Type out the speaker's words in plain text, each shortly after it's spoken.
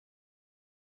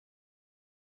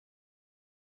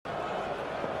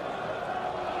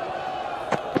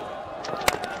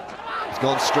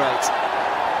gone straight.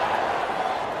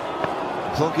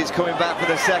 Plunkett's coming back for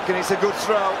the second. It's a good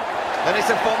throw, and it's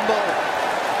a fumble.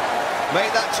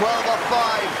 Make that 12 off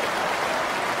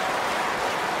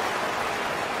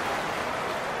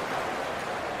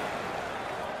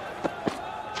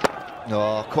 5.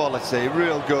 Oh, quality,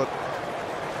 real good.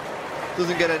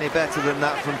 Doesn't get any better than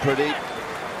that from Pradeep.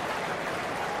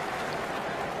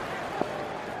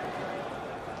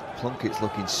 Plunkett's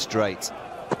looking straight.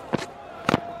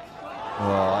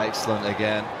 Oh, excellent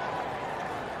again.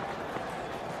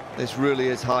 This really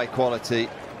is high quality.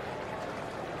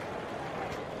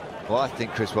 Well, I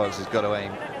think Chris Woakes has got to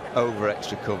aim over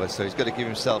extra cover, so he's got to give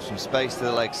himself some space to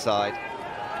the leg side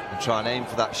and try and aim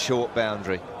for that short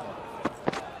boundary.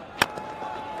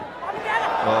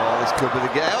 Oh, this could be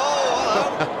the game.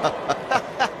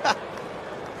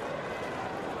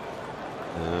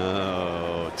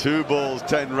 Oh, 2 balls,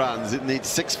 10 runs. It needs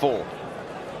 6-4.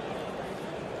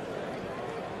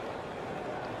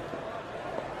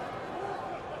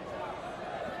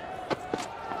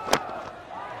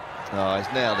 Oh,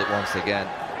 he's nailed it once again.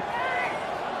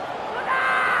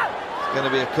 It's going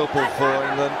to be a couple for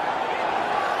England.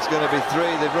 It's going to be 3.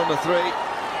 They've run the 3.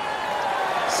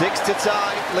 6 to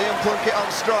tie. Liam Plunkett on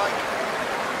strike.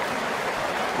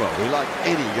 Well, we like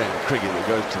any game of cricket that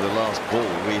goes to the last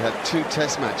ball. We had 2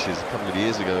 test matches a couple of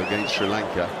years ago against Sri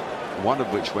Lanka, one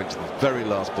of which went to the very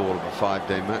last ball of a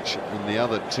 5-day match, and the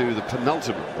other 2 the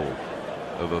penultimate ball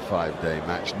of a 5-day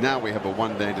match. Now we have a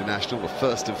 1-day international, the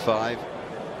first of 5,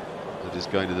 that is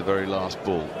going to the very last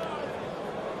ball.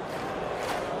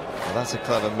 Well, that's a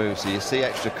clever move. So you see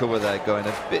extra cover there going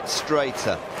a bit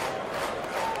straighter.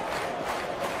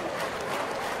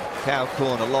 Cow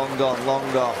corner, long gone, long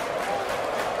off.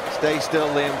 Stay still,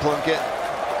 Liam Plunkett.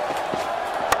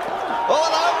 Oh,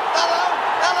 hello, hello,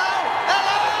 hello,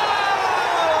 hello!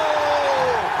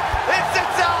 It's a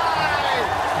tie!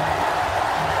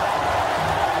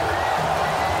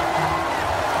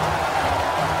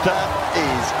 That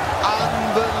is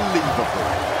unbelievable.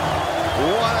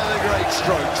 One of the great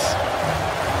strokes.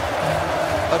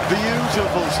 A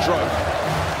beautiful stroke.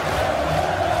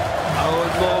 Oh,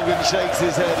 and Morgan shakes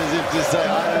his head as if to say,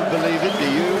 I don't believe it, do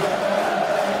you?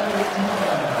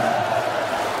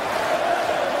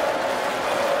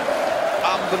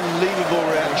 Unbelievable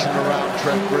reaction around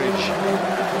Trent Bridge.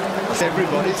 It's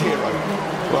everybody's hero.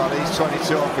 Well, he's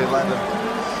 22 off 11.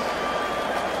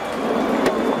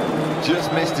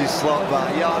 Just missed his slot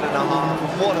by a yard and a half.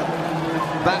 What a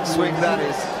backswing that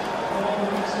is.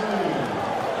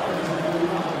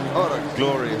 What a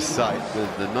glorious sight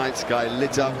with the night sky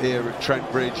lit up here at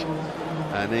Trent Bridge,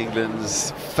 and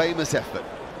England's famous effort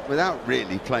without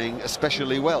really playing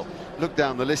especially well. Look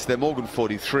down the list there. Morgan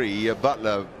 43,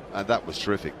 Butler, and that was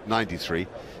terrific, 93.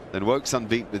 Then Woakes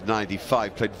unbeaten with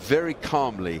 95, played very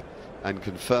calmly and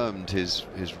confirmed his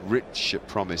rich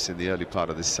promise in the early part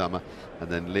of this summer. And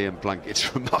then Liam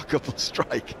Plunkett's remarkable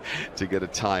strike to get a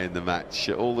tie in the match.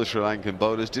 All the Sri Lankan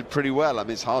bowlers did pretty well. I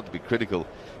mean, it's hard to be critical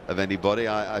of anybody.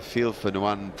 I feel for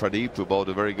Nuwan Pradeep, who bowled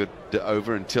a very good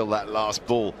over until that last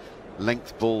ball.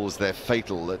 Length balls, they're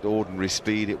fatal at ordinary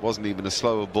speed. It wasn't even a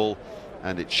slower ball,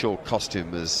 and it sure cost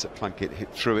him as Plunkett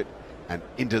hit through it and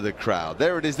into the crowd.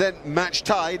 There it is then, match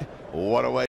tied. What a way.